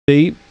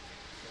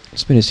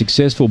It's been a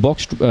successful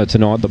box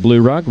tonight, the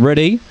Blue Rug.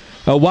 Ready?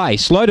 Away.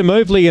 Slow to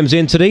move, Liam's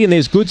Entity, and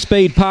there's good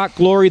speed. Park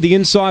Glory, the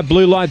inside.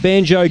 Blue Light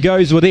Banjo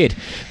goes with it.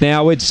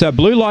 Now it's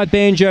Blue Light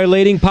Banjo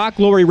leading. Park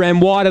Glory ran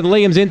wide, and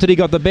Liam's Entity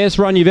got the best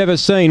run you've ever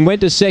seen.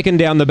 Went to second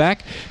down the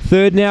back.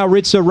 Third now,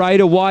 Ritza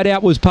Raider. Wide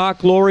out was Park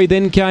Glory.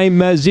 Then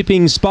came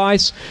Zipping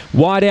Spice.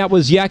 Wide out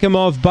was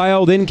Yakimov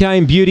Bale. Then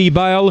came Beauty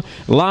Bale.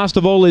 Last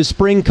of all is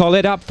Spring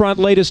Colette. Up front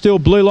leader still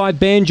Blue Light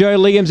Banjo.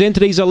 Liam's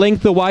Entity's a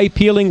length away.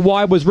 Peeling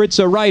wide was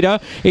Ritza Raider.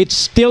 It's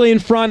still in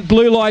front.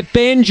 Blue Light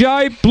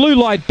Banjo. Blue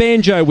Light Banjo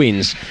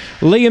wins.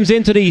 Liam's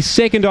Entity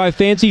second, I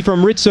fancy,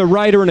 from Ritza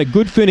Raider, and a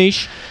good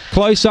finish.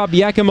 Close up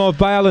Yakimov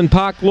Bale and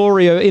Park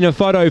Gloria in a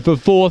photo for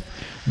fourth.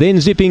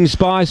 Then Zipping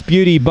Spice,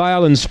 Beauty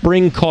Bale and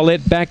Spring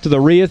Colette back to the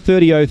rear.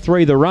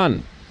 30.03 the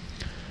run.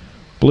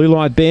 Blue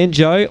Light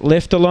Banjo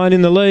left alone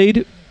in the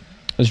lead.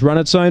 Has run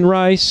its own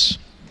race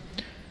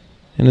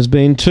and has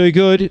been too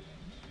good.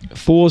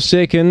 4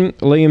 second,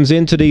 Liam's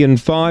Entity, and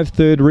 5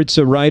 third,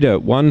 Ritza Raider.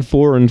 1,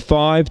 4 and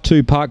 5.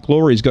 2 Park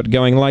Glory's got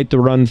going late to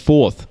run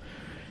fourth.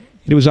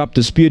 It was up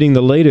disputing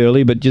the lead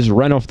early, but just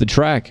ran off the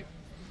track.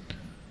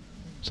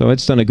 So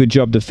it's done a good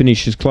job to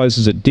finish as close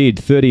as it did.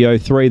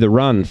 30.03 the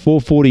run.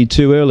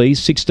 4.42 early,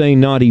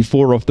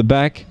 16.94 off the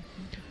back.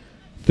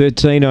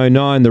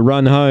 13.09 the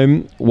run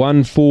home.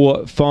 1,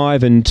 4,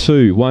 5 and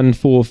 2. 1,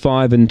 4,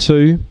 5 and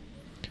 2.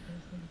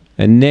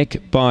 And neck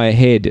by a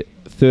head.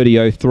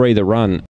 30.03 the run.